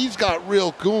Sanders. He's got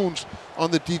real goons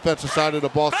on the defensive side of the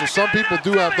ball. So some people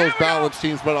do have those balanced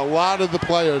teams, but a lot of the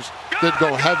players did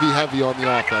go heavy on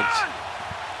the offense.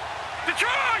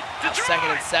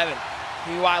 2nd and 7.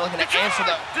 VY looking to answer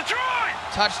the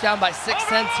touchdown by 6th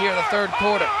Sense here in the 3rd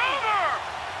quarter.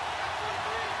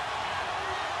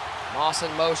 Moss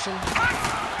in motion.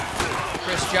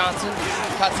 Chris Johnson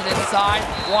cuts it inside,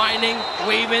 winding,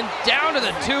 weaving, down to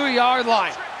the 2-yard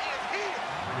line.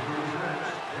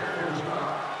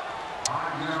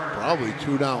 Probably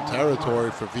 2-down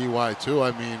territory for VY too.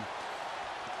 I mean,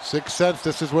 6th Sense,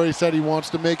 this is where he said he wants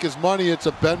to make his money. It's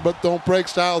a bend but don't break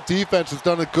style defense. Has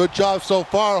done a good job so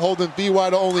far holding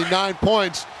VY to only 9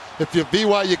 points. If you're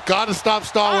VY, you gotta stop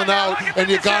stalling out and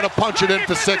you gotta punch it in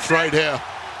for 6 right here.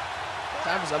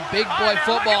 Time for some big boy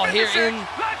football here in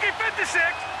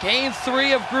game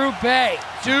 3 of Group A.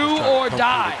 Do or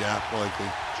die.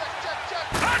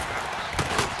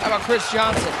 How about Chris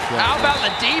Johnson? How about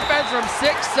the defense from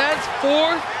 6th Sense?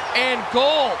 4th and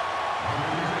goal.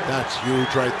 That's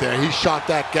huge right there. He shot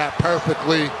that gap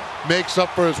perfectly. Makes up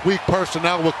for his weak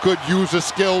personnel with good user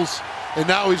skills. And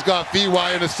now he's got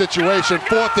VY in a situation.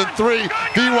 4th and 3.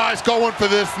 VY's going for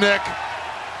this, Nick.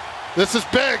 This is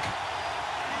big.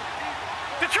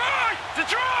 Detroit!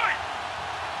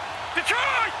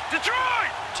 Detroit!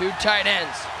 Detroit! 2 tight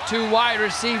ends, 2 wide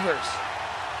receivers.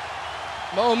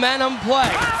 Momentum play.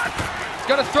 He's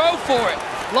gonna throw for it.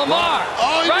 Lamar.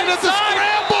 Oh, he right did the side.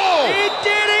 scramble! He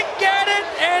didn't get it,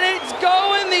 and it's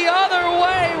going the other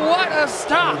way. What a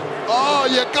stop. Oh,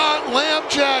 you got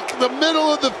Lambjack. The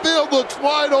middle of the field looks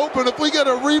wide open. If we get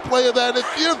a replay of that, if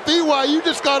you're BY, you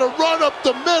just got to run up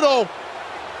the middle.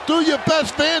 Do your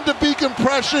best Van de Beek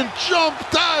impression. Jump,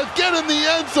 dive, get in the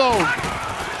end zone.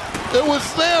 It was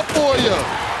there for you.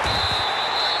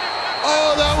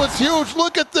 Oh, that was huge.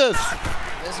 Look at this.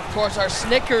 This, of course, our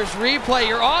Snickers replay.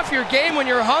 You're off your game when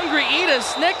you're hungry. Eat a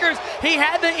Snickers. He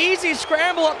had the easy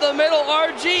scramble up the middle.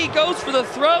 RG goes for the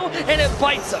throw, and it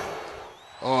bites him.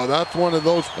 Oh, that's one of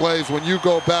those plays when you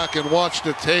go back and watch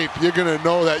the tape, you're going to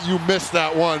know that you missed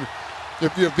that one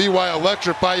if you're VY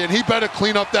Electrify, and he better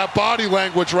clean up that body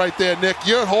language right there, Nick.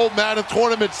 Your whole Madden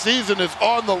tournament season is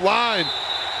on the line.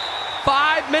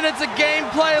 5 minutes of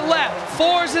gameplay left.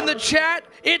 4's in the chat.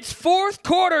 It's fourth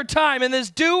quarter time in this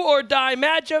do-or-die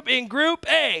matchup in Group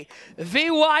A.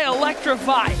 VY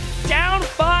Electrify down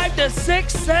 5 to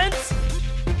 6 cents.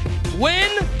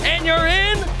 Win and you're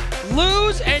in.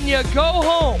 Lose and you go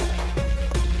home.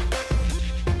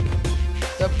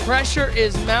 The pressure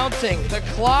is mounting. The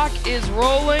clock is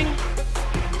rolling.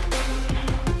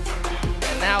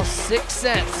 And now 6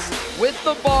 cents with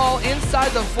the ball inside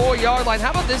the 4-yard line.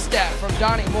 How about this stat from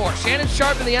Donnie Moore? Shannon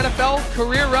Sharp in the NFL,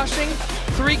 career rushing,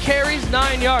 3 carries,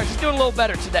 9 yards. He's doing a little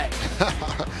better today.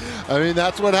 I mean,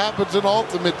 that's what happens in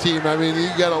Ultimate Team. I mean,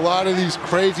 you get a lot of these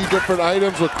crazy different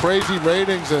items with crazy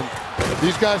ratings, and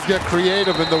these guys get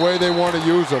creative in the way they want to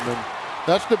use them. And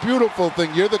that's the beautiful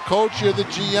thing. You're the coach, you're the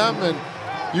GM, and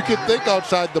you can think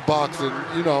outside the box and,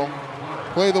 you know,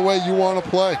 play the way you want to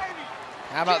play.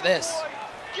 How about this?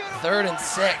 3rd and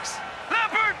 6.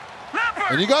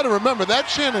 And you got to remember, that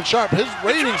Shannon Sharp, his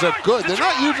ratings are good. They're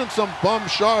not using some bum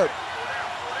Sharp.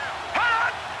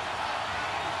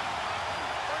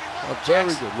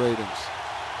 Very good ratings.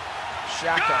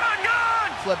 Shaka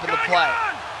flipping the play.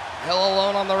 Hill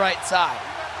alone on the right side.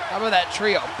 How about that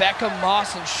trio? Beckham,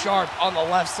 Moss, and Sharp on the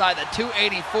left side. The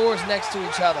 284s next to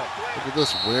each other. Look at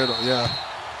this weirdo, yeah.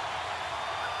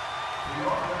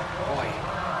 Boy.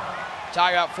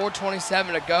 Talking about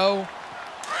 4:27 to go.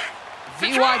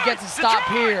 VY gets a stop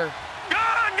here.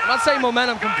 I'm not saying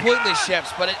momentum completely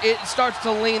shifts, but it starts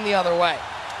to lean the other way.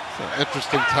 It's an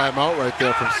interesting timeout right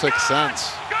there from 6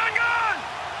 cents.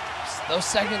 Those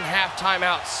second half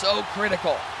timeouts, so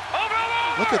critical.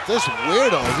 Look at this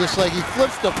weirdo. Just like he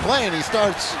flips the play and he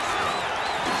starts.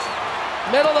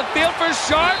 Middle of the field for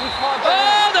Sharp.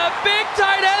 Oh, the big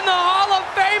tight end, the Hall of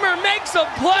Famer, makes a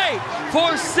play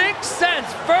for 6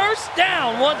 cents. First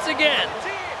down once again.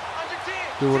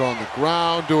 Do it on the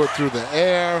ground, do it through the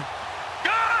air.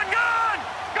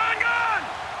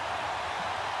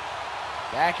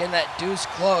 Back in that deuce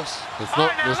close.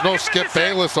 There's no Skip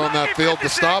Bayless on that field to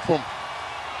stop him.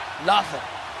 Nothing.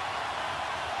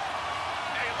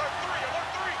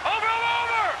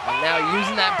 And now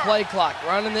using that play clock,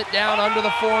 running it down under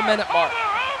the 4-minute mark.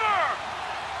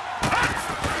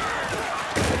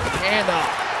 Handoff,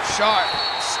 Sharp,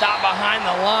 stop behind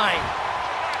the line.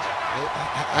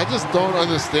 I just don't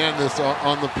understand this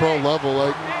on the pro level.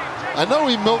 Like, I know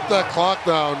he milked that clock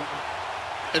down,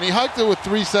 and he hiked it with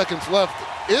 3 seconds left.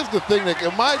 Here's the thing, Nick,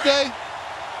 in my day,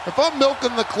 if I'm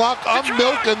milking the clock, I'm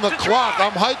milking the clock.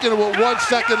 I'm hiking it with 1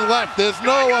 second left. There's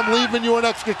no, I'm leaving you an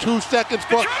extra 2 seconds.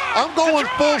 I'm going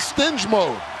full stinge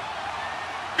mode.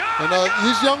 And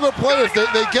these younger players,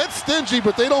 they get stingy,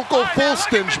 but they don't go full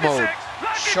stinge mode.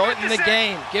 Shorten the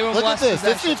game. Give them less Look at this.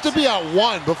 This needs to be at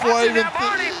 1 before I even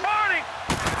think.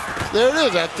 There it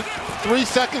is, at 3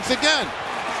 seconds again.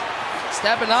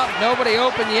 Stepping up, nobody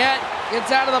open yet. Gets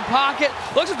out of the pocket,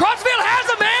 looks across the field, has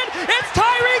a man. It's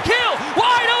Tyreek Hill,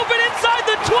 wide open inside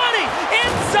the 20,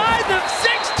 inside the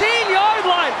 16-yard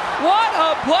line. What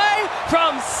a play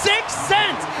from 6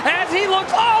 cents as he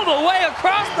looks all the way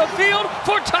across the field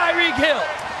for Tyreek Hill.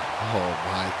 Oh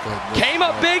my goodness. Came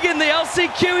up big in the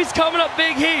LCQ, he's coming up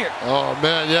big here. Oh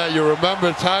man, yeah, you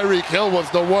remember Tyreek Hill was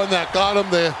the one that got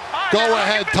him the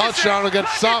go-ahead touchdown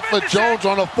against Safa Jones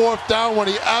on a 4th down when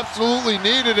he absolutely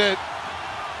needed it.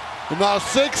 And now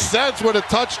 6 cents with a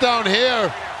touchdown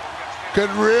here could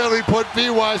really put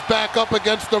VY's back up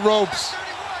against the ropes.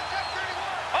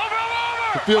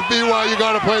 If you're VY, you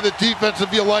got to play the defense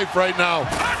of your life right now.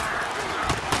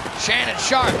 Shannon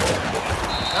Sharp,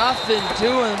 nothing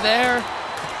doing there.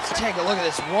 Let's take a look at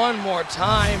this one more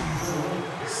time.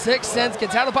 6 cents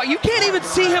gets out of the pocket. You can't even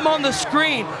see him on the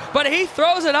screen, but he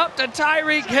throws it up to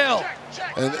Tyreek Hill.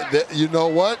 And you know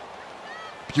what?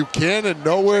 Buchanan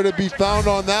nowhere to be found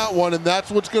on that one, and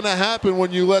that's what's going to happen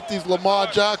when you let these Lamar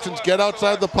Jacksons get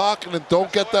outside the pocket and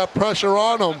don't get that pressure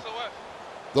on them.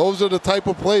 Those are the type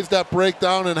of plays that break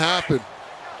down and happen.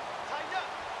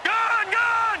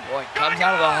 Boy, comes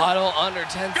out of the huddle, under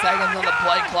 10 seconds on the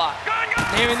play clock.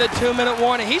 Nearing the 2-minute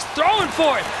warning. He's throwing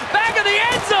for it. Back of the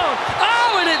end zone.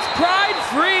 Oh, and it's Pride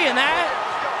free, and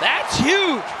that's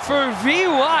huge for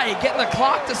VY, getting the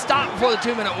clock to stop before the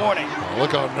 2-minute warning.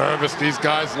 Look how nervous these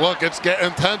guys look. It's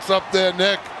getting tense up there,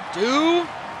 Nick. Do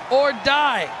or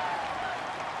die.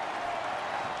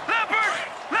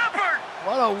 Leopard!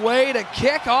 What a way to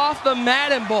kick off the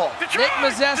Madden Bowl. Detroit,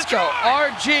 Nick Mazesco,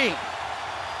 RG.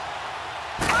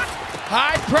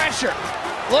 High pressure.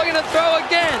 Looking to throw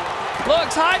again.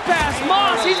 Looks high pass.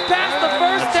 Moss, he's past the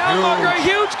first down marker. A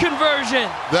huge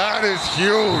conversion. That is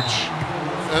huge.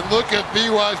 And look at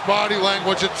VY's body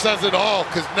language. It says it all,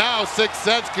 because now 6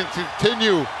 cents can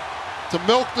continue to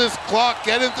milk this clock,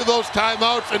 get into those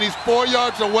timeouts, and he's 4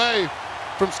 yards away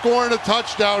from scoring a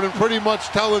touchdown and pretty much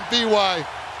telling VY,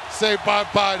 say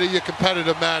bye-bye to your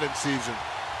competitive Madden season.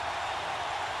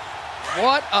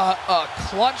 What a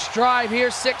clutch drive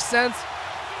here, 6 cents.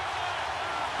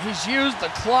 He's used the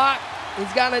clock.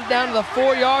 He's gotten it down to the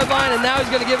 4-yard line, and now he's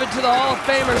going to give it to the Hall of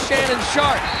Famer, Shannon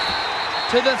Sharp,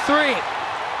 to the 3.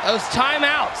 Those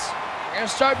timeouts are going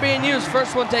to start being used.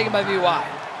 First one taken by VY.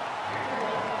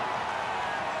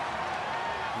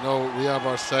 You know, we have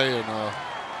our saying,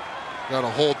 got to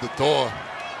hold the door.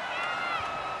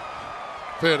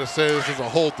 Fair to say this is a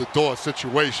hold the door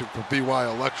situation for VY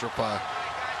Electrify.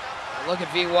 Look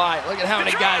at VY. Look at how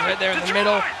many guys right there in the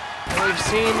middle. And we've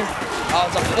seen,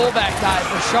 it's a fullback dive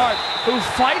for Sharp, who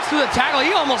fights through the tackle.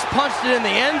 He almost punched it in the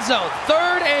end zone.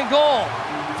 3rd and goal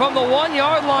from the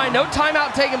 1-yard line. No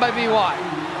timeout taken by VY.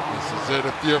 This is it.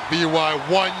 If you're VY,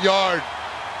 1 yard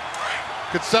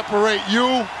could separate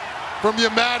you from your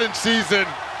Madden season.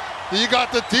 You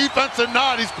got the defense or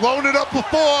not. He's blown it up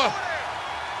before.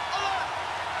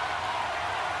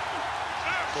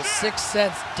 Will 6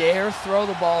 cents dare throw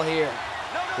the ball here?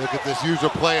 Look at this user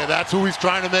player. That's who he's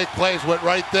trying to make plays with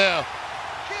right there.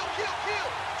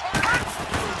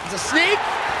 It's a sneak.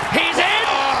 He's in.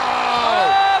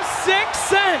 Oh, 6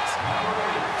 cents.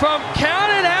 From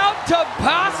counted out to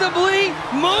possibly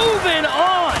moving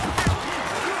on.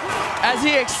 As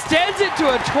he extends it to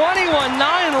a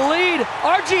 21-9 lead.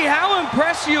 RG, how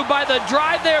impressed you by the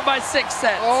drive there by 6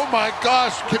 cents? Oh my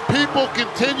gosh, people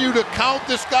continue to count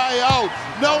this guy out.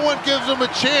 No one gives him a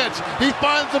chance. He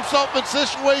finds himself in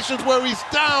situations where he's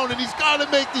down and he's got to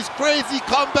make these crazy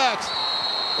comebacks.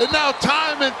 And now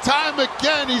time and time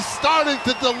again, he's starting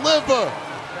to deliver.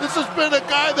 This has been a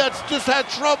guy that's just had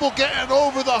trouble getting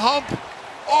over the hump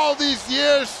all these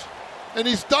years. And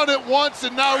he's done it once,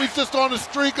 and now he's just on a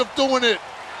streak of doing it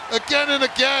again and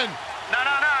again. No.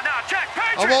 Check.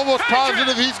 I'm almost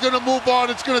positive he's going to move on.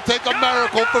 It's going to take a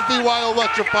miracle for VY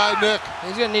Electrify, Nick.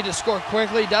 He's going to need to score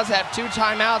quickly. He does have 2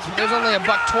 timeouts, but there's only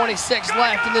 $1.26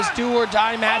 left in this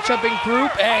do-or-die matchup in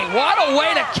Group A. What a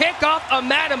way to kick off a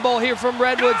Madden Bowl here from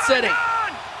Redwood City.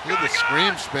 Look at the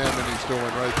scream spamming he's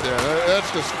doing right there.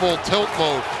 That's just full tilt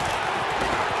mode.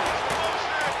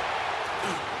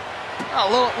 A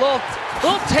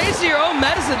little taste of your own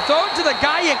medicine. Throw it to the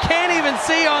guy you can't even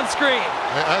see on screen.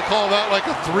 I call that like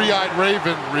a 3-eyed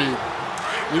raven read.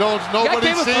 You know,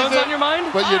 nobody sees it, on your mind?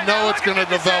 but you know it's going to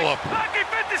develop. Lucky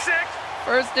 56.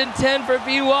 1st and 10 for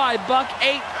VY. Buck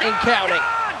 8 and counting.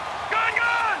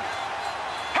 Gone.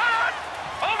 Hot.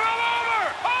 Over.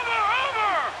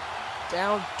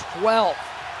 Down 12. All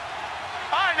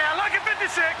right, now lucky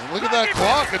 56. And look at that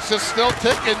clock. It's just still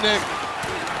ticking, Nick.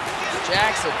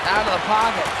 Jackson out of the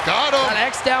pocket. Got him. Got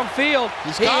X downfield.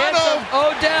 He got him.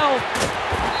 Odell.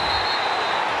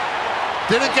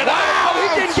 Didn't get out of bounds. He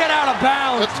didn't get out of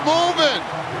bounds. It's moving.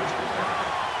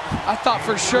 I thought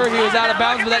for sure he was out of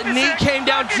bounds, but that knee came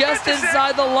down just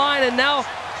inside the line, and now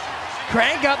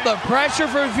crank up the pressure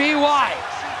for VY.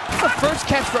 That's the first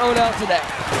catch for Odell today.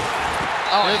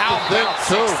 Oh, Here's how the thing,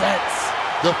 about too. 6 cents?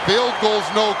 The field goal's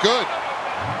no good.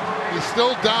 He's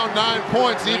still down 9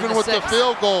 points, even with the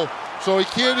field goal. So he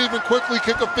can't even quickly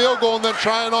kick a field goal and then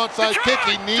try an onside kick.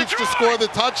 He needs to score the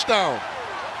touchdown.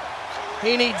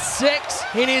 He needs 6.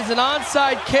 He needs an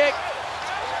onside kick.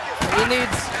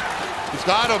 He's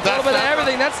got him. A little bit of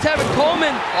everything. That's Tevin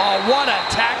Coleman. Oh, what a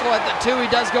tackle at the 2. He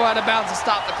does go out of bounds to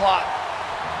stop the clock.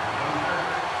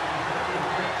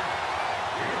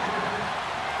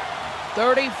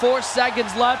 $34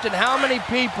 seconds left, and how many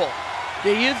people do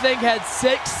you think had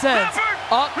 6 cents,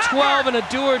 up 12 in a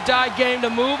do-or-die game to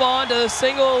move on to the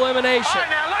single elimination? All right,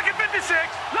 now lucky 56.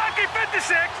 Lucky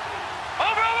 56.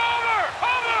 Over.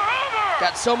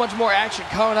 Got so much more action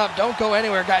coming up. Don't go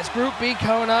anywhere, guys. Group B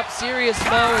coming up. Sirius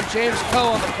Mo and James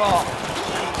Coe on the call.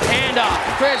 Handoff,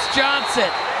 Chris Johnson.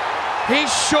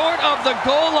 He's short of the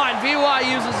goal line. VY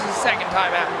uses his second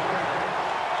timeout.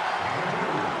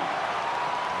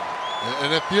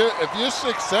 And if you're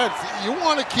Sixth Sense, you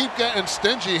want to keep getting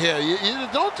stingy here. You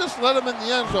don't just let him in the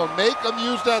end zone. Make him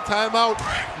use that timeout.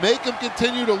 Make him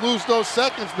continue to lose those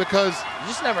seconds because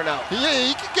you just never know. Yeah,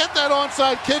 he could get that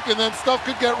onside kick and then stuff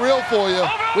could get real for you.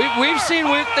 We've seen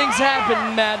weird things happen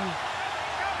in Madden.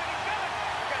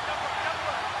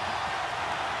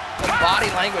 The body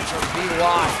language from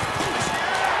VY.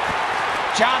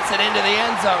 Johnson into the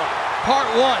end zone. Part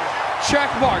one, check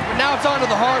mark, but now it's on to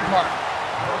the hard part.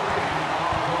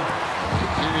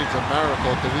 He needs a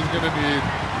miracle because he's going to need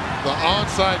the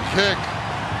onside kick.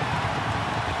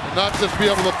 And not just be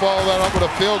able to follow that up with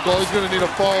a field goal. He's going to need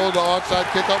to follow the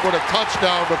onside kick up with a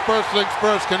touchdown. But first things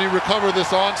first, can he recover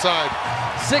this onside?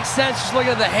 Sixth Sense just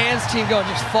looking at the hands team going,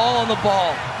 just fall on the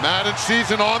ball. Madden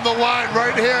season on the line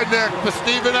right here, Nick, for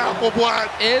Steven Appleblatt.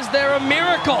 Is there a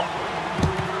miracle?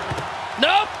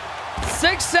 Nope.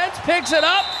 Sixth Sense picks it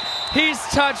up. He's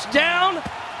touched down.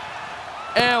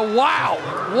 And wow,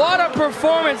 what a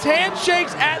performance.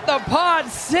 Handshakes at the pod.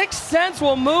 Sixth Sense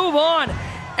will move on.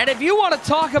 And if you want to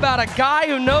talk about a guy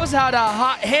who knows how to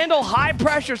handle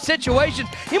high-pressure situations,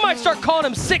 you might start calling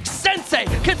him Sixth Sensei,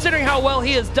 considering how well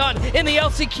he has done in the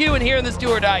LCQ and here in this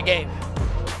do-or-die game.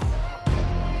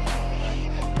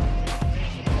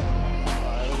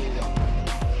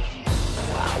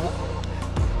 Wow.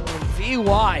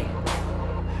 VY.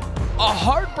 A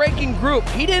heartbreaking group.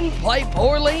 He didn't play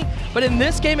poorly, but in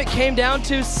this game it came down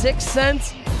to Sixth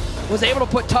Sense was able to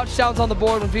put touchdowns on the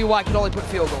board when VY could only put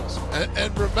field goals.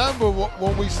 And remember,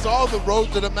 when we saw the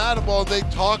road to the Madden Ball, they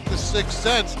talked to Sixth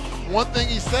Sense. One thing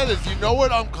he said is, you know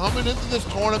what, I'm coming into this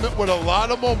tournament with a lot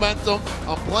of momentum.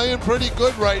 I'm playing pretty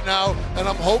good right now, and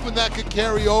I'm hoping that could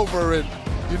carry over. And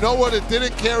you know what, it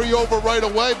didn't carry over right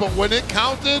away, but when it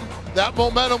counted, that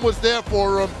momentum was there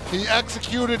for him. He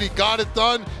executed, he got it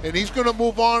done, and he's going to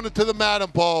move on to the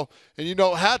Madden Ball. And, you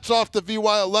know, hats off to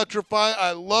VY Electrify.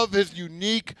 I love his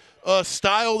unique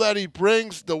style that he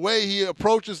brings, the way he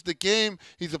approaches the game.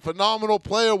 He's a phenomenal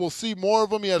player. We'll see more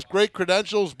of him. He has great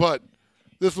credentials, but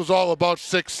this was all about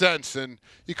Sixth Sense, and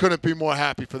he couldn't be more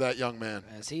happy for that young man.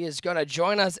 As he is going to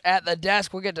join us at the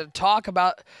desk, we'll get to talk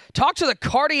to the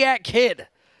Cardiac Kid.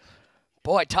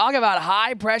 Boy, talk about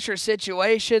high-pressure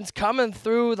situations coming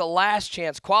through the last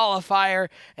chance qualifier,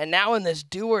 and now in this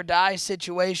do-or-die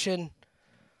situation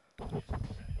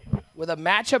with a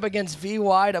matchup against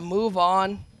VY to move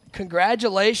on.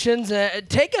 Congratulations.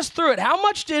 Take us through it. How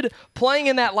much did playing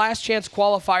in that last chance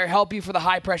qualifier help you for the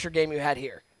high-pressure game you had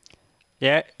here?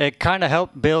 Yeah, it kind of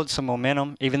helped build some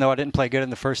momentum, even though I didn't play good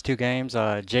in the first two games.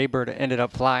 Jaybird ended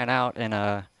up flying out, and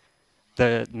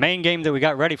the main game that we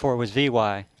got ready for was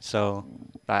VY, so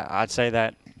I'd say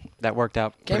that worked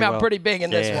out pretty Came out well. pretty big in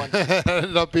this one.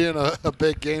 Ended up being a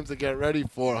big game to get ready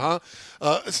for, huh?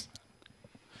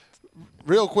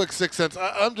 Real quick, Sixth Sense,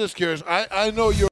 I'm just curious. I know you're